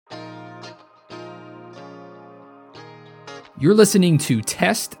You're listening to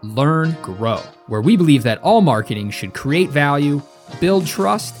Test, Learn, Grow, where we believe that all marketing should create value, build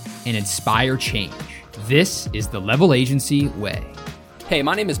trust, and inspire change. This is the Level Agency way. Hey,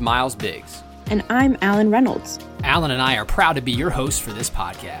 my name is Miles Biggs. And I'm Alan Reynolds. Alan and I are proud to be your hosts for this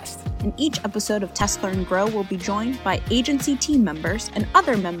podcast. In each episode of Test, Learn, Grow, we'll be joined by agency team members and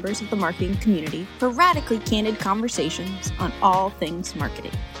other members of the marketing community for radically candid conversations on all things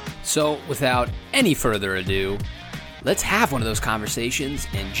marketing. So, without any further ado, let's have one of those conversations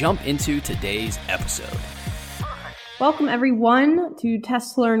and jump into today's episode. Welcome, everyone, to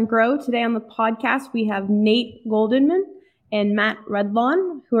Test, Learn, Grow. Today on the podcast, we have Nate Goldenman and Matt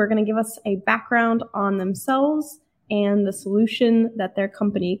Redlawn, who are going to give us a background on themselves and the solution that their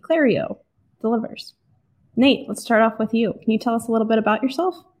company, Clario, delivers. Nate, let's start off with you. Can you tell us a little bit about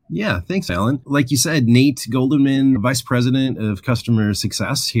yourself? Yeah, thanks, Alan. Like you said, Nate Goldenman, Vice President of Customer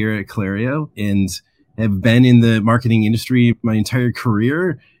Success here at Clario, and have been in the marketing industry my entire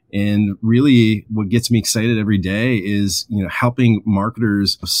career. And really what gets me excited every day is, helping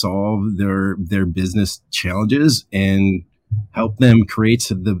marketers solve their business challenges and help them create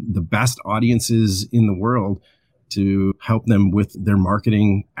the best audiences in the world to help them with their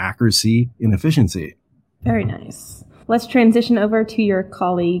marketing accuracy and efficiency. Very nice. Let's transition over to your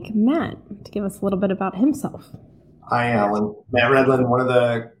colleague, Matt, to give us a little bit about himself. Hi, Alan. Matt Redlawn, one of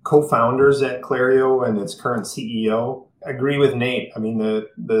the co-founders at Clario and its current CEO. I agree with Nate. I mean,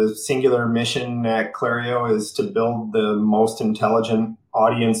 the singular mission at Clario is to build the most intelligent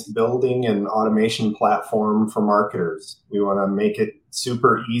audience building and automation platform for marketers. We want to make it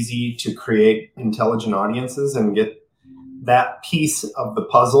super easy to create intelligent audiences and get that piece of the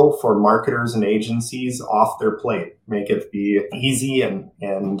puzzle for marketers and agencies off their plate. Make it be easy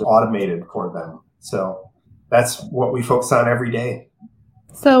and automated for them. So that's what we focus on every day.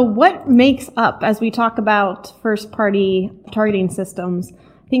 So what makes up, as we talk about first-party targeting systems,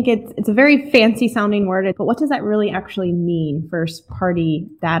 I think it's a very fancy sounding word, but what does that really actually mean? First-party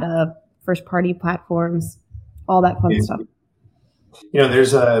data, first-party platforms, all that fun stuff.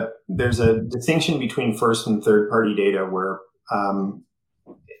 There's a distinction between first and third-party data where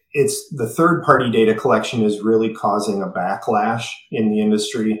it's the third-party data collection is really causing a backlash in the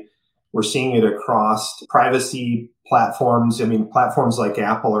industry. We're seeing it across privacy platforms. I mean, platforms like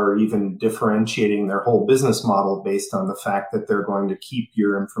Apple are even differentiating their whole business model based on the fact that they're going to keep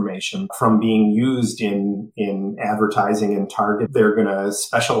your information from being used in advertising and target. They're going to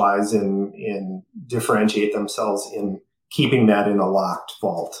specialize in differentiate themselves in keeping that in a locked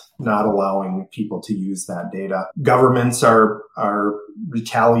vault, not allowing people to use that data. Governments are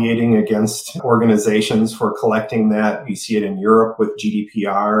retaliating against organizations for collecting that. You see it in Europe with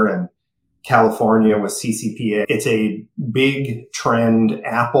GDPR and California with CCPA. It's a big trend.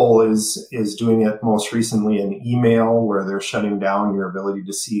 Apple is doing it most recently in email, where they're shutting down your ability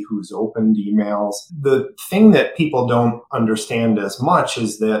to see who's opened emails. The thing that people don't understand as much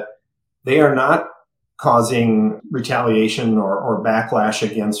is that they are not causing retaliation or backlash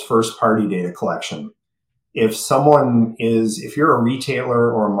against first-party data collection. If you're a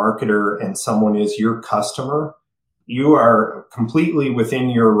retailer or a marketer and someone is your customer, you are completely within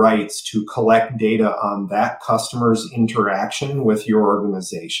your rights to collect data on that customer's interaction with your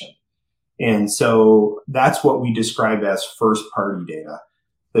organization. And so that's what we describe as first-party data.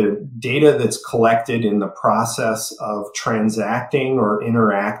 The data that's collected in the process of transacting or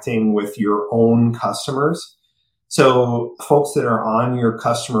interacting with your own customers. So folks that are on your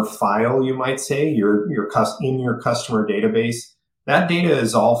customer file, you might say, in your customer database, that data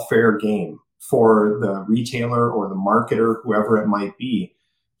is all fair game for the retailer or the marketer, whoever it might be,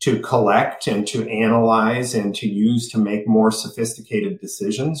 to collect and to analyze and to use to make more sophisticated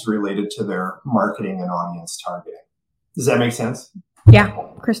decisions related to their marketing and audience targeting. Does that make sense? Yeah,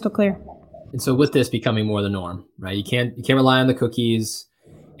 crystal clear. And so with this becoming more the norm, right? You can't rely on the cookies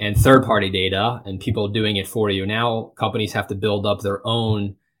and third-party data and people doing it for you. Now companies have to build up their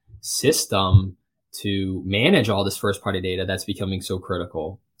own system to manage all this first-party data that's becoming so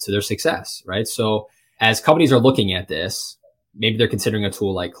critical to their success, right? So as companies are looking at this, maybe they're considering a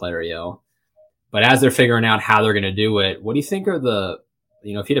tool like Clario, but as they're figuring out how they're going to do it, what do you think are if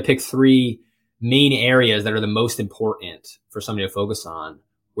you had to pick three main areas that are the most important for somebody to focus on,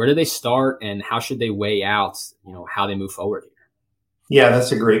 where do they start and how should they weigh out, how they move forward here? Yeah,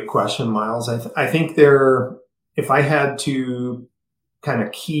 that's a great question, Miles. I think if I had to kind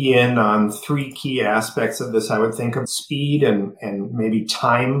of key in on three key aspects of this, I would think of speed and maybe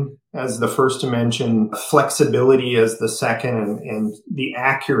time as the first dimension, flexibility as the second, and the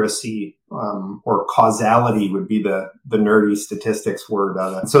accuracy or causality would be the nerdy statistics word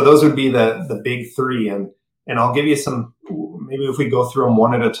of it. So those would be the big three. And I'll give you some maybe if we go through them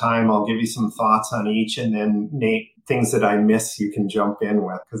one at a time, I'll give you some thoughts on each, and then Nate, things that I miss, you can jump in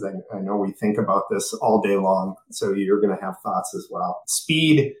with, because I know we think about this all day long. So you're going to have thoughts as well.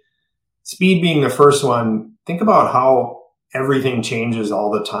 Speed being the first one. Think about how everything changes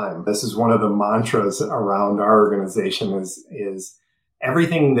all the time. This is one of the mantras around our organization is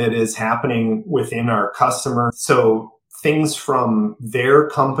everything that is happening within our customer. So things from their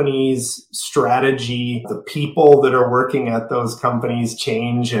company's strategy, the people that are working at those companies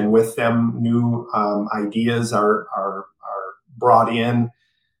change, and with them new ideas are brought in.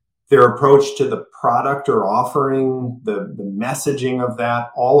 Their approach to the product or offering, the messaging of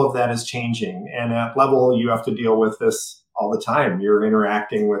that, all of that is changing. And at Level, you have to deal with this all the time. You're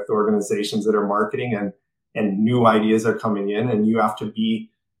interacting with organizations that are marketing, and new ideas are coming in, and you have to be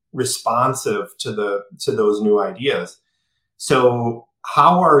responsive to those new ideas. So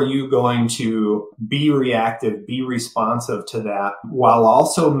how are you going to be reactive, be responsive to that, while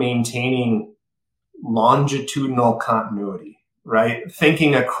also maintaining longitudinal continuity, right?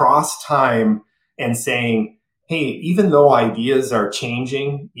 Thinking across time and saying, hey, even though ideas are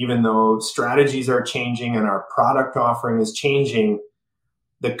changing, even though strategies are changing and our product offering is changing,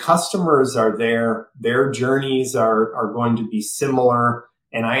 the customers are there, their journeys are going to be similar.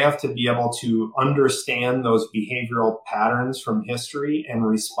 And I have to be able to understand those behavioral patterns from history and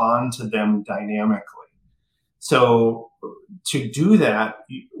respond to them dynamically. So to do that,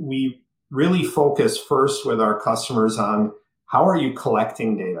 we really focus first with our customers on how are you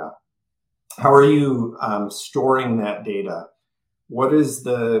collecting data? How are you storing that data? What is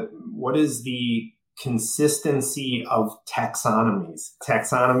the consistency of taxonomies?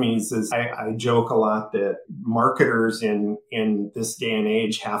 Taxonomies is, I joke a lot that marketers in this day and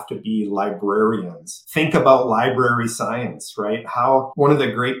age have to be librarians. Think about library science, right? How one of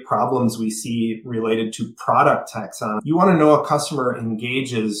the great problems we see related to product taxonomy, you want to know a customer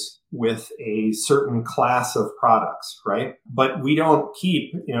engages with a certain class of products, right? But we don't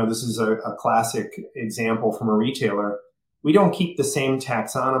keep, this is a classic example from a retailer. We don't keep the same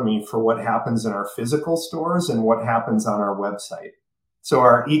taxonomy for what happens in our physical stores and what happens on our website. So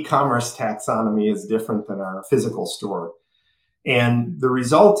our e-commerce taxonomy is different than our physical store. And the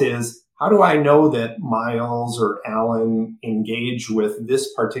result is, how do I know that Miles or Alan engage with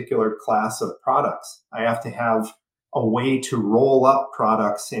this particular class of products? I have to have a way to roll up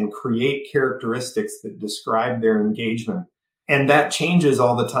products and create characteristics that describe their engagement. And that changes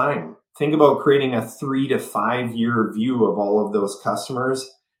all the time. Think about creating a 3 to 5 year view of all of those customers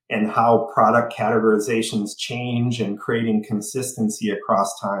and how product categorizations change and creating consistency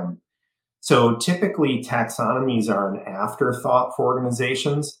across time. So typically taxonomies are an afterthought for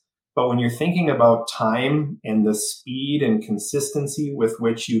organizations, but when you're thinking about time and the speed and consistency with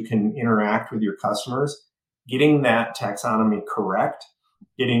which you can interact with your customers, getting that taxonomy correct,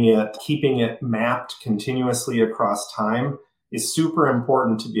 keeping it mapped continuously across time is super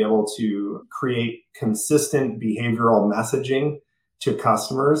important to be able to create consistent behavioral messaging to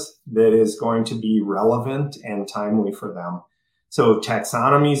customers that is going to be relevant and timely for them. So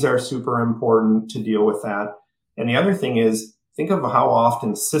taxonomies are super important to deal with that. And the other thing is, think of how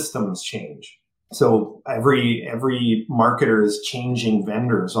often systems change. So every marketer is changing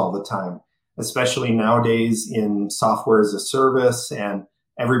vendors all the time, especially nowadays in software as a service, and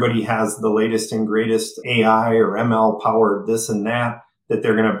everybody has the latest and greatest AI or ML powered this and that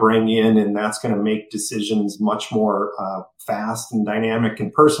they're going to bring in, and that's going to make decisions much more fast and dynamic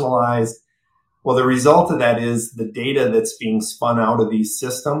and personalized. Well, the result of that is the data that's being spun out of these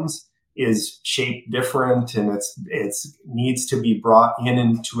systems is shaped different, and it's needs to be brought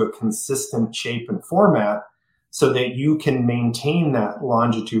into a consistent shape and format so that you can maintain that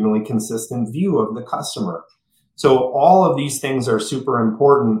longitudinally consistent view of the customer. So all of these things are super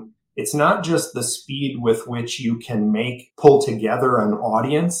important. It's not just the speed with which you can pull together an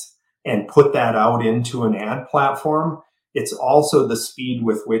audience and put that out into an ad platform. It's also the speed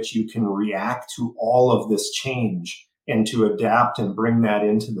with which you can react to all of this change and to adapt and bring that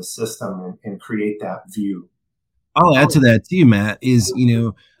into the system and create that view. I'll add to that too, Matt, is,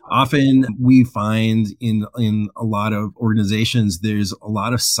 often we find in a lot of organizations, there's a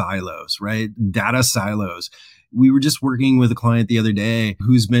lot of silos, right? Data silos. We were just working with a client the other day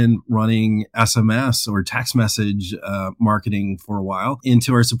who's been running SMS or text message marketing for a while. And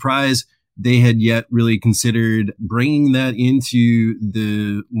to our surprise, they had yet really considered bringing that into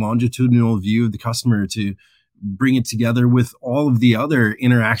the longitudinal view of the customer to bring it together with all of the other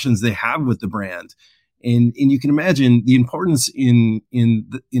interactions they have with the brand. And you can imagine the importance in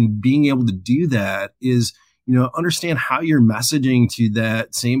being able to do that is understand how you're messaging to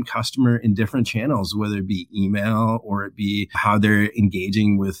that same customer in different channels, whether it be email or it be how they're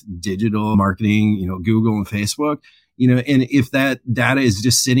engaging with digital marketing, Google and Facebook, and if that data is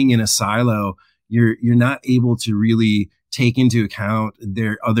just sitting in a silo, you're not able to really take into account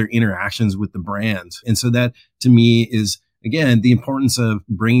their other interactions with the brand. And so that to me is, again, the importance of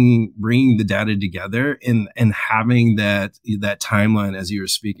bringing the data together and having that timeline as you were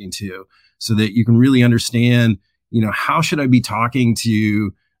speaking to, so that you can really understand, how should I be talking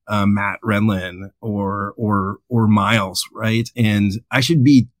to Matt Redlin or Miles, right? And I should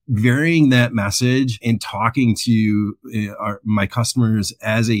be varying that message and talking to my customers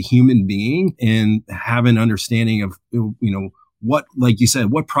as a human being and have an understanding of, what, like you said,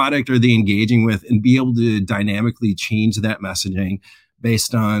 what product are they engaging with, and be able to dynamically change that messaging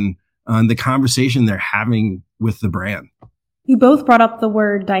based on the conversation they're having with the brand. You both brought up the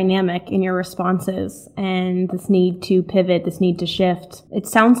word dynamic in your responses and this need to pivot, this need to shift. It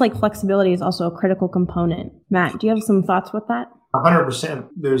sounds like flexibility is also a critical component. Matt, do you have some thoughts with that? 100%.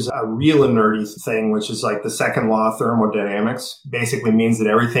 There's a real nerdy thing, which is like the second law of thermodynamics. Basically means that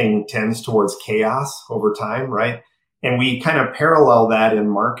everything tends towards chaos over time, right? And we kind of parallel that in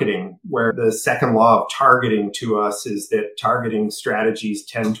marketing, where the second law of targeting to us is that targeting strategies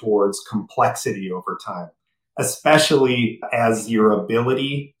tend towards complexity over time, especially as your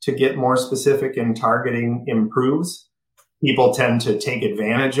ability to get more specific in targeting improves. People tend to take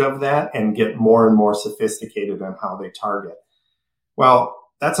advantage of that and get more and more sophisticated in how they target. Well,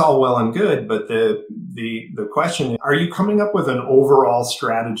 that's all well and good, but the question is, are you coming up with an overall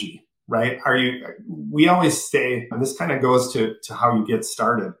strategy? Right? We always say, and this kind of goes to how you get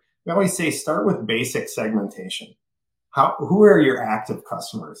started. We always say, start with basic segmentation. Who are your active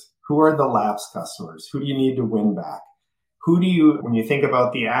customers? Who are the lapsed customers? Who do you need to win back? When you think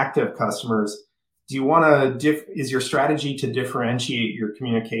about the active customers, is your strategy to differentiate your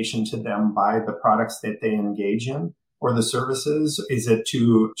communication to them by the products that they engage in or the services?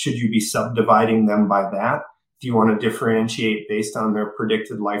 Should you be subdividing them by that? Do you want to differentiate based on their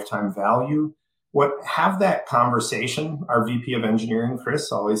predicted lifetime value? Have that conversation. Our VP of engineering,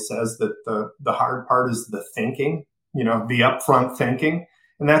 Chris, always says that the hard part is the thinking, the upfront thinking.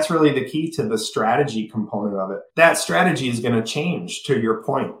 And that's really the key to the strategy component of it. That strategy is going to change, to your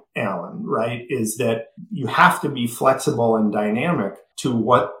point, Alan, right? Is that you have to be flexible and dynamic to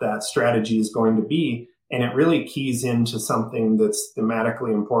what that strategy is going to be. And it really keys into something that's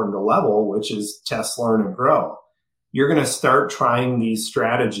thematically important to Level, which is test, learn, and grow. You're going to start trying these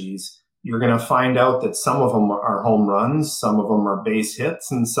strategies. You're going to find out that some of them are home runs, some of them are base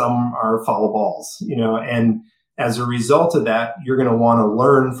hits, and some are foul balls, and as a result of that, you're going to want to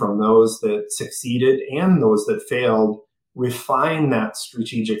learn from those that succeeded and those that failed, refine that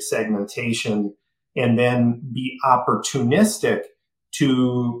strategic segmentation, and then be opportunistic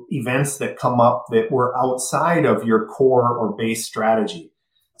to events that come up that were outside of your core or base strategy.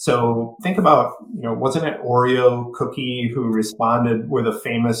 So think about, wasn't it Oreo Cookie who responded with a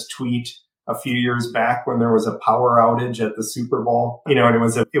famous tweet a few years back when there was a power outage at the Super Bowl? And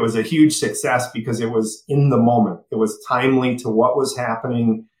it was a huge success because it was in the moment. It was timely to what was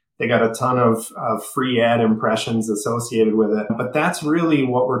happening. They got a ton of free ad impressions associated with it. But that's really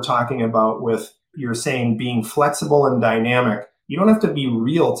what we're talking about with, you're saying, being flexible and dynamic. You don't have to be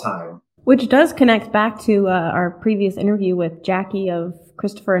real time. Which does connect back to our previous interview with Jackie of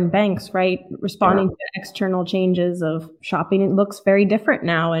Christopher & Banks, right? Responding to external changes of shopping. It looks very different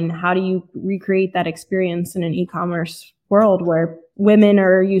now. And how do you recreate that experience in an e-commerce world where women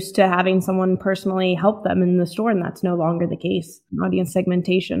are used to having someone personally help them in the store, and that's no longer the case? Audience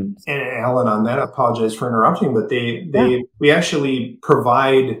segmentation. And Alan, on that, I apologize for interrupting, but we actually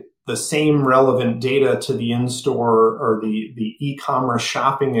provide the same relevant data to the in-store or the e-commerce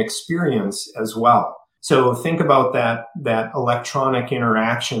shopping experience as well. So think about that electronic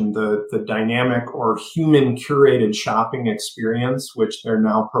interaction, the dynamic or human curated shopping experience, which they're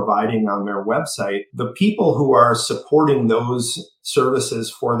now providing on their website. The people who are supporting those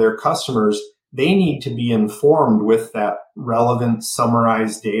services for their customers, they need to be informed with that relevant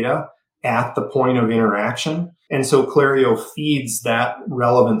summarized data at the point of interaction. And so Clario feeds that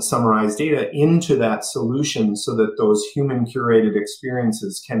relevant summarized data into that solution so that those human curated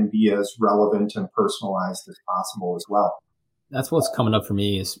experiences can be as relevant and personalized as possible as well. That's what's coming up for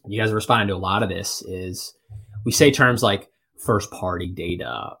me is you guys are responding to a lot of this is we say terms like first party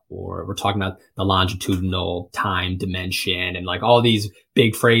data, or we're talking about the longitudinal time dimension and like all these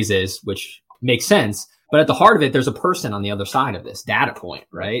big phrases, which make sense. But at the heart of it, there's a person on the other side of this data point,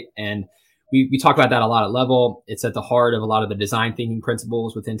 right? And we talk about that a lot at Level. It's at the heart of a lot of the design thinking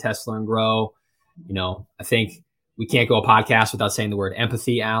principles within Test, Learn, Grow. I think we can't go a podcast without saying the word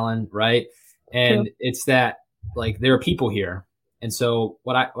empathy, Alan, right? And it's that, like, there are people here. And so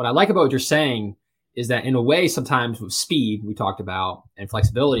what I like about what you're saying is that in a way, sometimes with speed we talked about and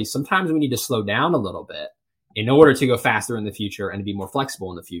flexibility, sometimes we need to slow down a little bit in order to go faster in the future and to be more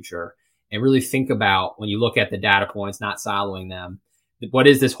flexible in the future, and really think about, when you look at the data points, not siloing them, what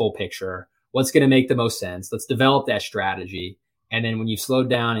is this whole picture? What's going to make the most sense? Let's develop that strategy. And then when you've slowed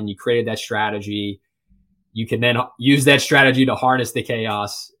down and you created that strategy, you can then use that strategy to harness the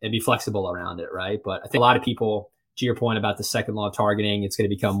chaos and be flexible around it, right? But I think a lot of people, to your point about the second law of targeting, it's going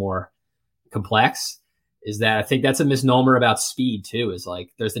to become more complex, is that I think that's a misnomer about speed too, is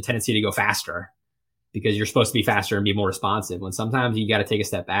like there's the tendency to go faster because you're supposed to be faster and be more responsive, when sometimes you got to take a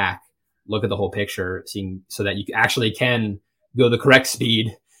step back, look at the whole picture, so that you actually can go the correct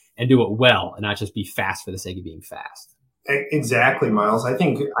speed and do it well and not just be fast for the sake of being fast. Exactly, Miles. I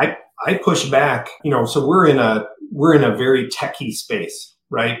think I push back, so we're in a very techie space,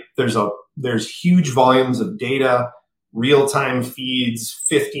 right? There's huge volumes of data, real-time feeds,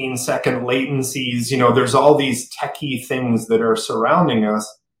 15-second latencies, there's all these techie things that are surrounding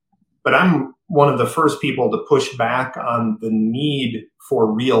us. But I'm one of the first people to push back on the need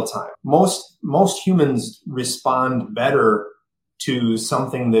for real time. Most humans respond better to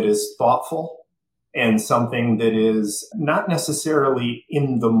something that is thoughtful and something that is not necessarily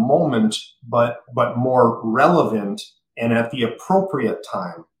in the moment, but more relevant and at the appropriate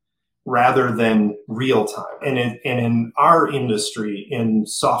time, rather than real time. And in our industry, in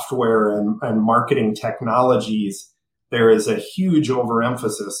software and marketing technologies, there is a huge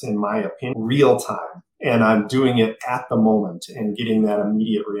overemphasis, in my opinion, real time. And I'm doing it at the moment and getting that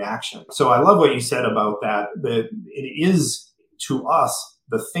immediate reaction. So I love what you said about that it is, to us,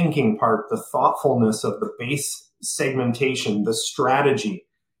 the thinking part, the thoughtfulness of the base segmentation, the strategy.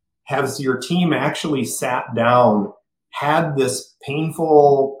 Has your team actually sat down, had this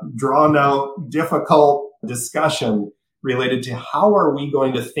painful, drawn out, difficult discussion related to how are we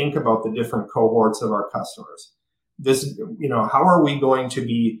going to think about the different cohorts of our customers? How are we going to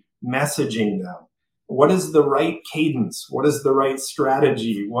be messaging them? What is the right cadence? What is the right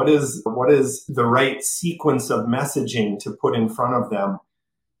strategy? What is the right sequence of messaging to put in front of them?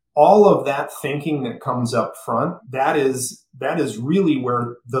 All of that thinking that comes up front, that is really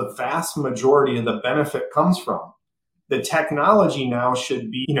where the vast majority of the benefit comes from. The technology now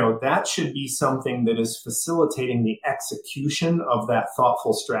should be, that should be something that is facilitating the execution of that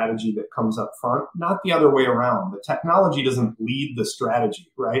thoughtful strategy that comes up front, not the other way around. The technology doesn't lead the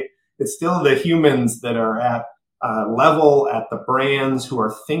strategy, right? It's still the humans that are at level, at the brands who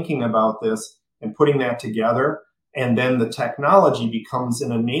are thinking about this and putting that together. And then the technology becomes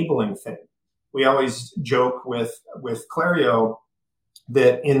an enabling thing. We always joke with Clario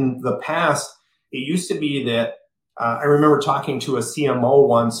that in the past, it used to be that I remember talking to a CMO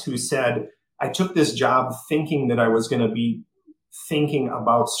once who said, I took this job thinking that I was going to be thinking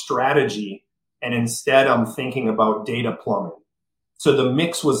about strategy, and instead I'm thinking about data plumbing. So the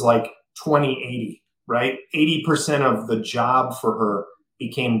mix was like 20-80, right? 80% of the job for her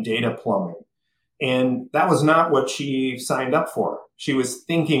became data plumbing. And that was not what she signed up for. She was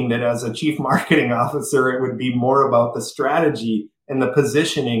thinking that as a chief marketing officer, it would be more about the strategy and the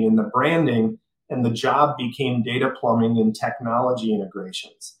positioning and the branding, and the job became data plumbing and technology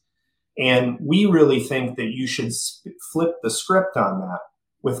integrations. And we really think that you should flip the script on that.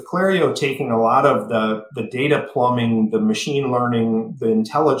 With Clario taking a lot of the data plumbing, the machine learning, the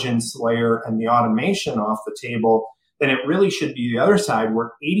intelligence layer, and the automation off the table, then it really should be the other side,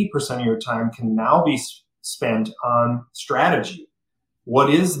 where 80% of your time can now be spent on strategy. What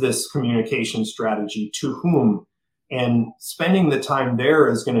is this communication strategy? To whom? And spending the time there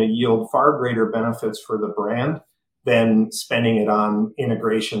is going to yield far greater benefits for the brand than spending it on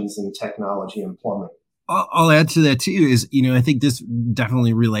integrations and technology and plumbing. I'll add to that too is, I think this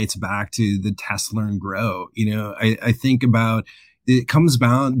definitely relates back to the test, learn, grow. I think about it comes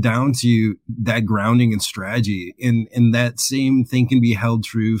down to that grounding and strategy, and that same thing can be held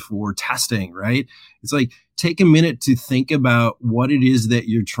true for testing, right? It's like, take a minute to think about what it is that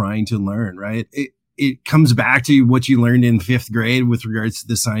you're trying to learn, right? It comes back to what you learned in 5th grade with regards to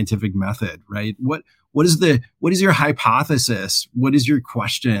the scientific method, right? What is your hypothesis? What is your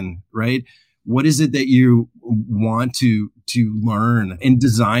question, right? What is it that you want to learn, and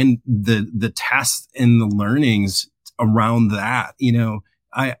design the tests and the learnings around that?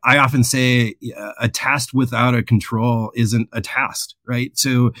 I often say a test without a control isn't a test, right?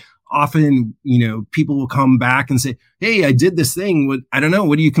 So often, people will come back and say, hey, I did this thing. I don't know.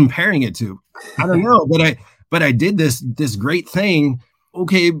 What are you comparing it to? I don't know, but I did this great thing.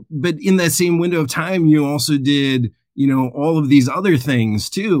 okay, but in that same window of time, you also did, all of these other things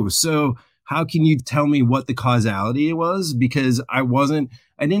too. So how can you tell me what the causality was? Because I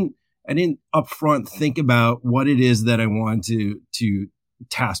didn't upfront think about what it is that I want to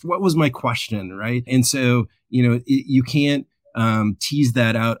test. What was my question, right? And so, you can't tease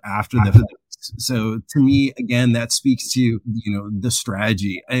that out after the fact. So to me, again, that speaks to, the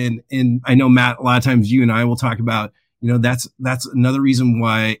strategy. And I know, Matt, a lot of times you and I will talk about, that's another reason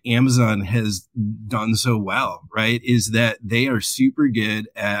why Amazon has done so well, right? Is that they are super good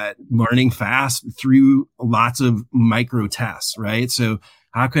at learning fast through lots of micro tests, right? So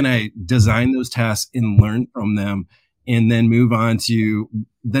how can I design those tests and learn from them and then move on to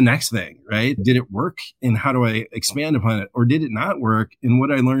the next thing, right? Did it work? And how do I expand upon it? Or did it not work? And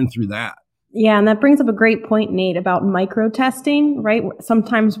what I learned through that? Yeah, and that brings up a great point, Nate, about micro testing, right?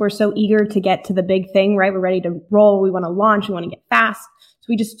 Sometimes we're so eager to get to the big thing, right? We're ready to roll. We want to launch. We want to get fast. So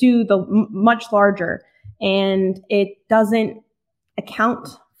we just do the much larger, and it doesn't account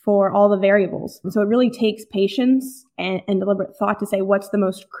for all the variables. And so it really takes patience and deliberate thought to say, what's the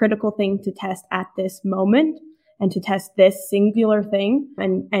most critical thing to test at this moment? And to test this singular thing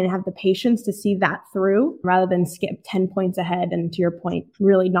and have the patience to see that through rather than skip 10 points ahead and, to your point,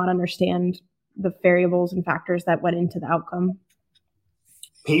 really not understand the variables and factors that went into the outcome.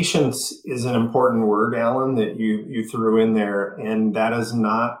 Patience is an important word, Alan, that you threw in there. And that is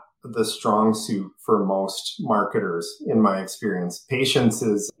not the strong suit for most marketers, in my experience. Patience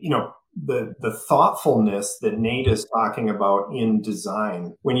is, the thoughtfulness that Nate is talking about in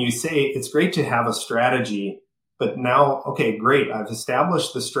design. When you say it's great to have a strategy, but now, okay, great, I've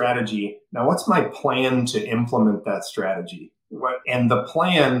established the strategy. Now, what's my plan to implement that strategy? And the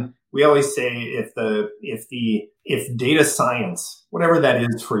plan, we always say if data science, whatever that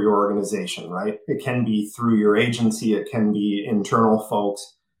is for your organization, right? It can be through your agency, it can be internal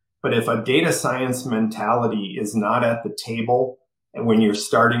folks. But if a data science mentality is not at the table, and when you're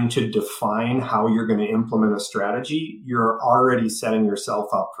starting to define how you're going to implement a strategy, you're already setting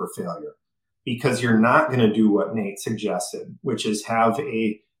yourself up for failure. Because you're not going to do what Nate suggested, which is have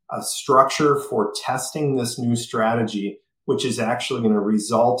a structure for testing this new strategy, which is actually going to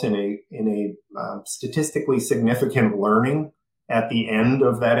result in a statistically significant learning at the end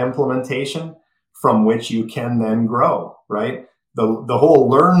of that implementation, from which you can then grow, right? The whole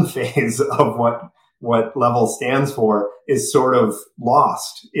learn phase of what level stands for is sort of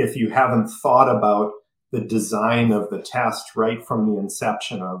lost if you haven't thought about the design of the test right from the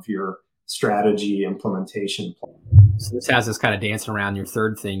inception of your strategy implementation plan. So this has us kind of dancing around. Your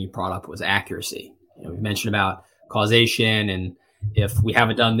third thing you brought up was accuracy. We mentioned about causation, and if we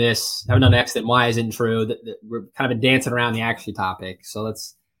haven't done X, then Y isn't true. That we're kind of dancing around the accuracy topic. So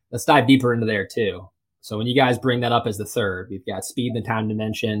let's dive deeper into there too. So when you guys bring that up as the third, we've got speed and time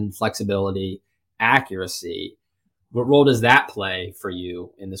dimension, flexibility, accuracy. What role does that play for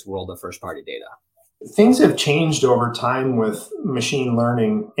you in this world of first-party data? Things have changed over time with machine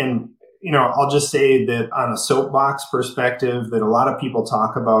learning, and I'll just say that on a soapbox perspective, that a lot of people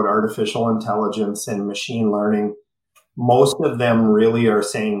talk about artificial intelligence and machine learning. Most of them really are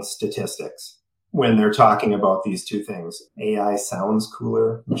saying statistics when they're talking about these two things. AI sounds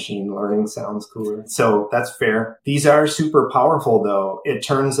cooler. Machine learning sounds cooler. So that's fair. These are super powerful, though. It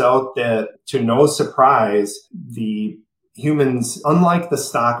turns out that, to no surprise, the humans, unlike the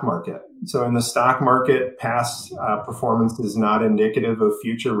stock market, so in the stock market, past performance is not indicative of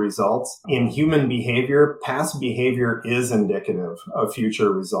future results. In human behavior, past behavior is indicative of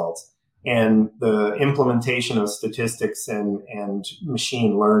future results. And the implementation of statistics and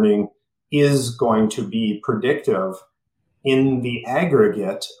machine learning is going to be predictive in the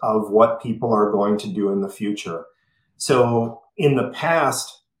aggregate of what people are going to do in the future. So in the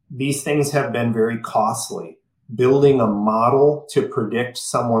past, these things have been very costly. Building a model to predict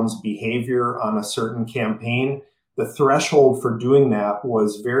someone's behavior on a certain campaign, the threshold for doing that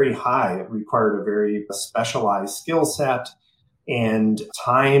was very high. It required a very specialized skill set and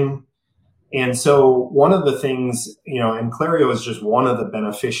time. And so one of the things, and Clario is just one of the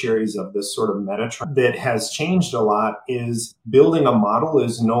beneficiaries of this sort of meta trend that has changed a lot, is building a model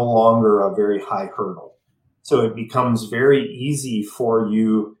is no longer a very high hurdle. So it becomes very easy for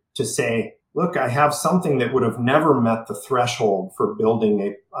you to say, look, I have something that would have never met the threshold for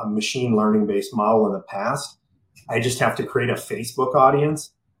building a machine learning based model in the past. I just have to create a Facebook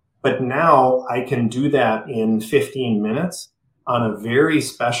audience. But now I can do that in 15 minutes on a very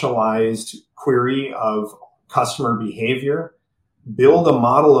specialized query of customer behavior, build a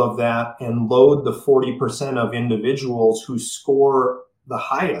model of that, and load the 40% of individuals who score the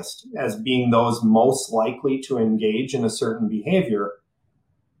highest as being those most likely to engage in a certain behavior.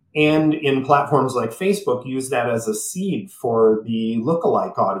 And in platforms like Facebook, use that as a seed for the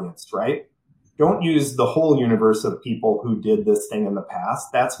lookalike audience, right? Don't use the whole universe of people who did this thing in the past.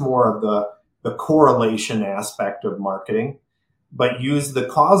 That's more of the correlation aspect of marketing. But use the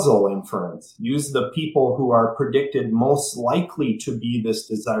causal inference. Use the people who are predicted most likely to be this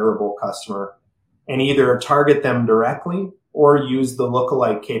desirable customer and either target them directly or use the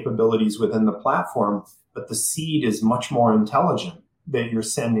lookalike capabilities within the platform. But the seed is much more intelligent that you're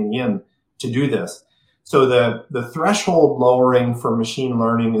sending in to do this. So the threshold lowering for machine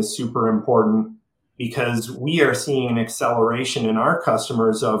learning is super important because we are seeing an acceleration in our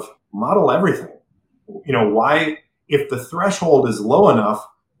customers of model everything. Why? If the threshold is low enough,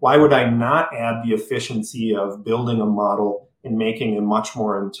 why would I not add the efficiency of building a model and making a much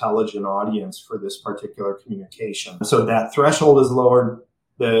more intelligent audience for this particular communication? So that threshold is lowered.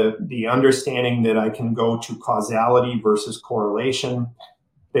 The understanding that I can go to causality versus correlation.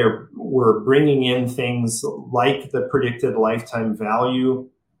 We're bringing in things like the predicted lifetime value,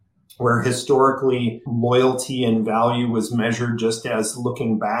 where historically loyalty and value was measured just as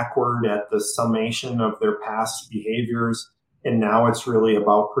looking backward at the summation of their past behaviors. And now it's really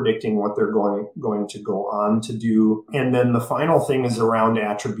about predicting what they're going to go on to do. And then the final thing is around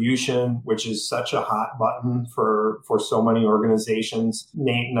attribution, which is such a hot button for so many organizations.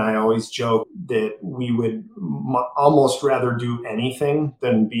 Nate and I always joke that we would almost rather do anything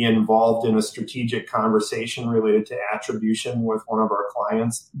than be involved in a strategic conversation related to attribution with one of our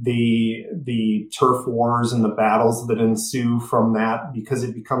clients. The turf wars and the battles that ensue from that, because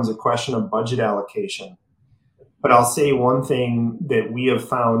it becomes a question of budget allocation. But I'll say one thing that we have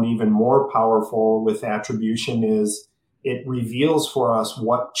found even more powerful with attribution is it reveals for us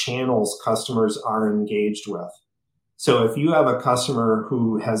what channels customers are engaged with. So if you have a customer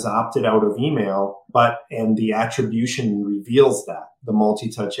who has opted out of email, and the attribution reveals that, the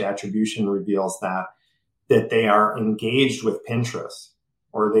multi-touch attribution reveals that they are engaged with Pinterest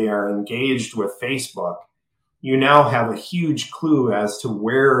or they are engaged with Facebook, you now have a huge clue as to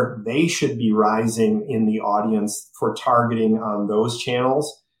where they should be rising in the audience for targeting on those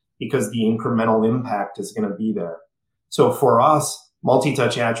channels, because the incremental impact is going to be there. So for us,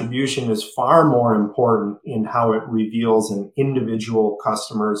 multi-touch attribution is far more important in how it reveals an individual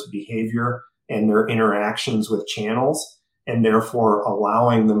customer's behavior and their interactions with channels, and therefore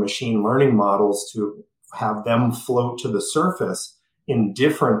allowing the machine learning models to have them float to the surface in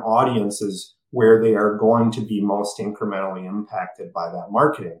different audiences where they are going to be most incrementally impacted by that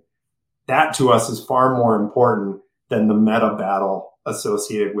marketing. That to us is far more important than the meta battle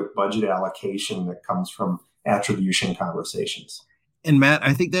associated with budget allocation that comes from attribution conversations. And Matt,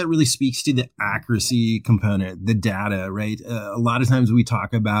 I think that really speaks to the accuracy component, the data, right? A lot of times we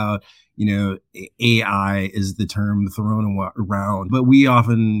talk about, AI is the term thrown around, but we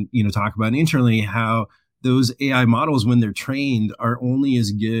often, talk about internally how those AI models, when they're trained, are only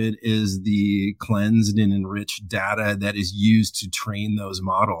as good as the cleansed and enriched data that is used to train those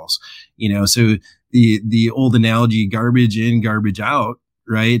models. So the old analogy, garbage in, garbage out,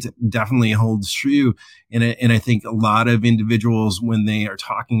 right, definitely holds true. And I think a lot of individuals, when they are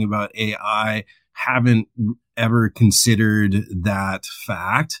talking about AI, haven't ever considered that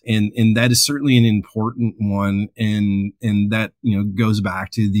fact. And that is certainly an important one. And that, goes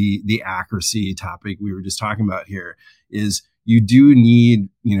back to the accuracy topic we were just talking about here, is you do need,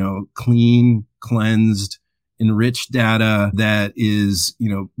 clean, cleansed, enriched data that is,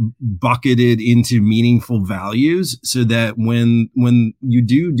 bucketed into meaningful values, so that when you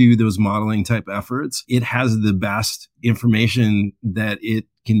do those modeling type efforts, it has the best information that it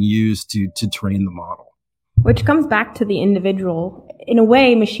can use to train the model. Which comes back to the individual. In a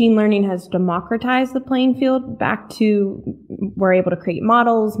way, machine learning has democratized the playing field back to we're able to create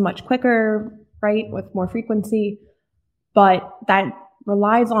models much quicker, right, with more frequency. But that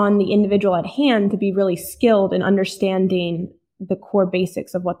relies on the individual at hand to be really skilled in understanding the core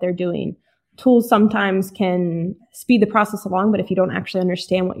basics of what they're doing. Tools sometimes can speed the process along, but if you don't actually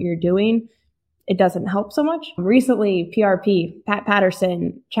understand what you're doing, it doesn't help so much. Recently, PRP, Pat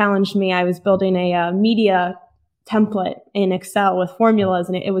Patterson, challenged me. I was building a media template in Excel with formulas,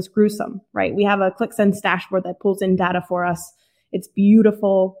 and it was gruesome, right? We have a ClickSense dashboard that pulls in data for us. It's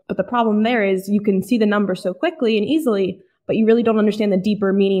beautiful. But the problem there is you can see the numbers so quickly and easily, but you really don't understand the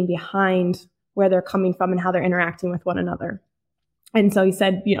deeper meaning behind where they're coming from and how they're interacting with one another. And so he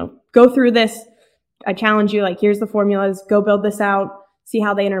said, go through this. I challenge you, here's the formulas, go build this out, see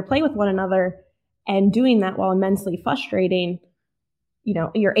how they interplay with one another. And doing that, while immensely frustrating,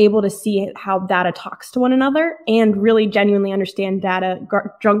 you're able to see how data talks to one another and really genuinely understand data,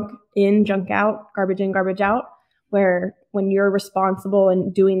 junk in, junk out, garbage in, garbage out, where when you're responsible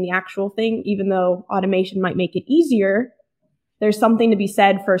and doing the actual thing, even though automation might make it easier, there's something to be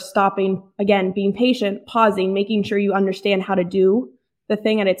said for stopping, again, being patient, pausing, making sure you understand how to do the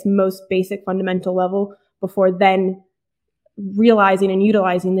thing at its most basic fundamental level before then realizing and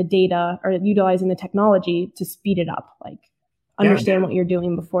utilizing the data or utilizing the technology to speed it up. Like, understand what you're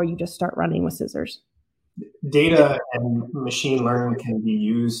doing before you just start running with scissors. Data and machine learning can be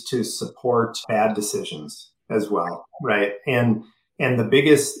used to support bad decisions as well, right? And the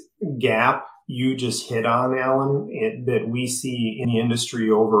biggest gap you just hit on, Alan, that we see in the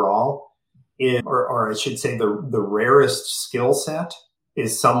industry overall is, or I should say the rarest skill set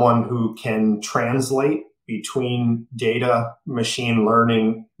is someone who can translate between data, machine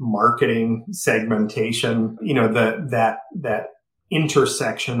learning, marketing, segmentation, that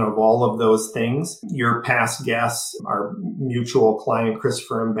intersection of all of those things. Your past guests, our mutual client,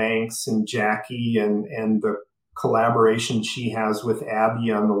 Christopher M. Banks and Jackie, and the collaboration she has with Abby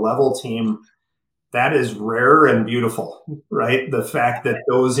on the Level team, that is rare and beautiful, right? The fact that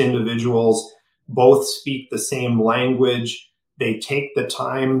those individuals both speak the same language, they take the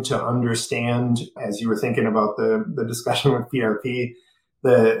time to understand, as you were thinking about the discussion with PRP,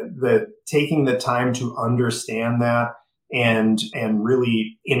 the taking the time to understand that and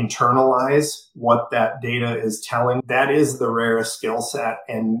really internalize what that data is telling. That is the rarest skill set.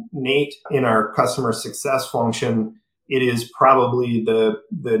 And Nate, in our customer success function, it is probably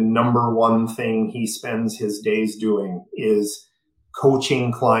the number one thing he spends his days doing is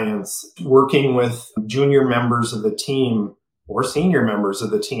coaching clients, working with junior members of the team or senior members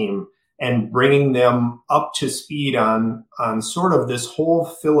of the team, and bringing them up to speed on sort of this whole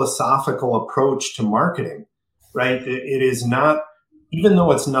philosophical approach to marketing, right? It is not, even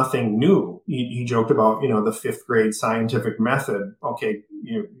though it's nothing new, he joked about, the 5th grade scientific method. Okay,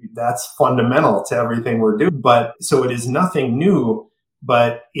 that's fundamental to everything we're doing. But so it is nothing new,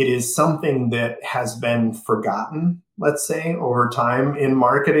 but it is something that has been forgotten, let's say, over time in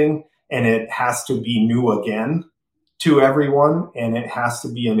marketing, and it has to be new again to everyone, and it has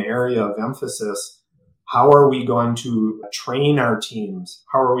to be an area of emphasis. How are we going to train our teams?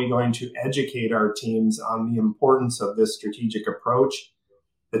 How are we going to educate our teams on the importance of this strategic approach,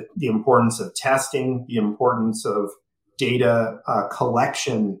 the importance of testing, the importance of data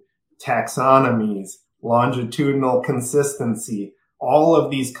collection, taxonomies, longitudinal consistency, all of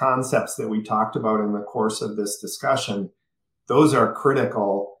these concepts that we talked about in the course of this discussion? Those are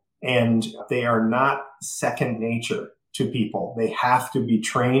critical, and they are not second nature to people. They have to be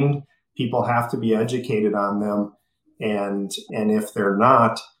trained. People have to be educated on them. And if they're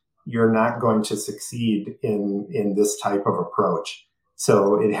not, you're not going to succeed in this type of approach.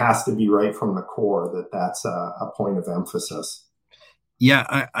 So it has to be right from the core that's a point of emphasis.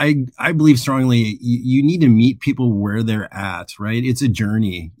 Yeah, I believe strongly you need to meet people where they're at, right? It's a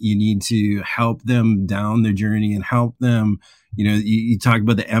journey. You need to help them down their journey and help them, you talk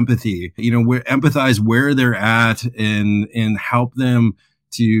about the empathy, empathize where they're at and help them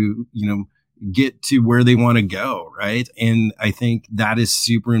to, get to where they want to go, right? And I think that is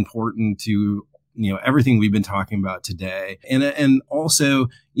super important to everything we've been talking about today. And also,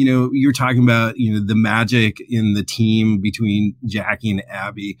 you're talking about, the magic in the team between Jackie and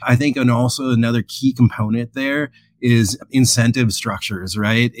Abby. I think, and also another key component there is incentive structures,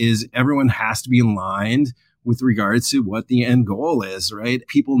 right? Is everyone has to be aligned with regards to what the end goal is, right?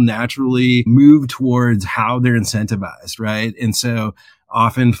 People naturally move towards how they're incentivized, right? And so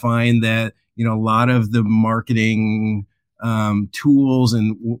often find that, a lot of the marketing tools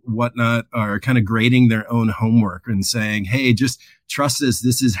and whatnot are kind of grading their own homework and saying, hey, just trust us.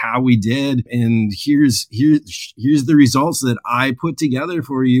 This is how we did. And here's the results that I put together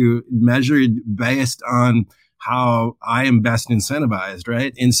for you, measured based on how I am best incentivized.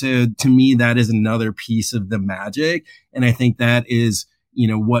 Right. And so to me, that is another piece of the magic. And I think that is,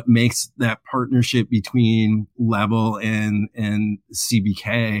 what makes that partnership between Level and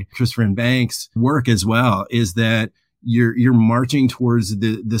CBK, Christopher and Banks, work as well, is that you're marching towards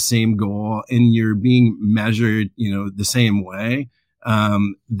the same goal and you're being measured, the same way.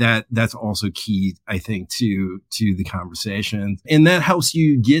 That's also key, I think, to the conversation. And that helps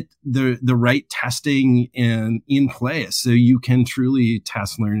you get the right testing in place so you can truly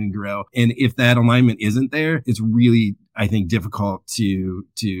test, learn, and grow. And if that alignment isn't there, it's really, I think, difficult to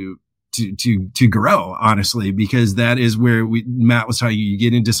grow, honestly, because that is where Matt was talking, you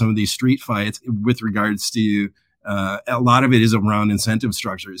get into some of these street fights with regards to a lot of it is around incentive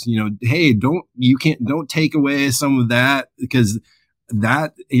structures. Hey, don't take away some of that because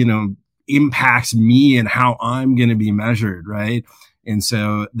that, impacts me and how I'm going to be measured. Right. And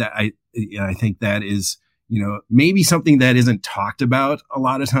so that I think that is, maybe something that isn't talked about a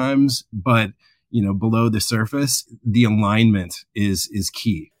lot of times, but, below the surface, the alignment is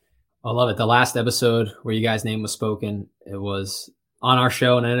key. I love it. The last episode where you guys' name was spoken, it was on our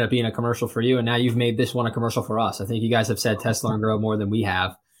show and it ended up being a commercial for you. And now you've made this one a commercial for us. I think you guys have said Test, Learn, Grow more than we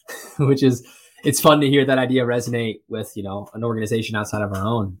have, which is, it's fun to hear that idea resonate with, an organization outside of our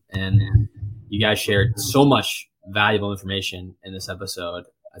own. And you guys shared so much valuable information in this episode.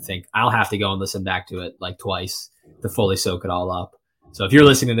 I think I'll have to go and listen back to it like twice to fully soak it all up. So if you're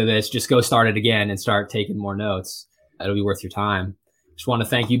listening to this, just go start it again and start taking more notes. It'll be worth your time. Just want to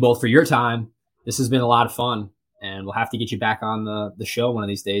thank you both for your time. This has been a lot of fun, and we'll have to get you back on the show one of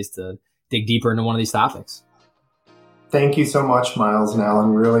these days to dig deeper into one of these topics. Thank you so much, Miles and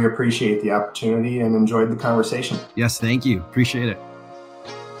Alan. Really appreciate the opportunity and enjoyed the conversation. Yes, thank you. Appreciate it.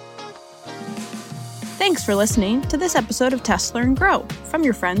 Thanks for listening to this episode of Test, Learn, Grow from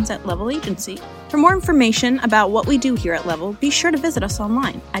your friends at Level Agency. For more information about what we do here at Level, be sure to visit us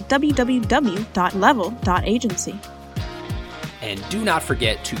online at www.level.agency. And do not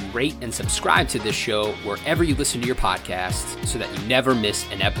forget to rate and subscribe to this show wherever you listen to your podcasts so that you never miss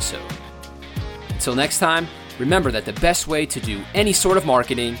an episode. Until next time, remember that the best way to do any sort of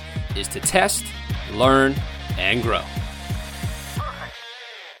marketing is to test, learn, and grow.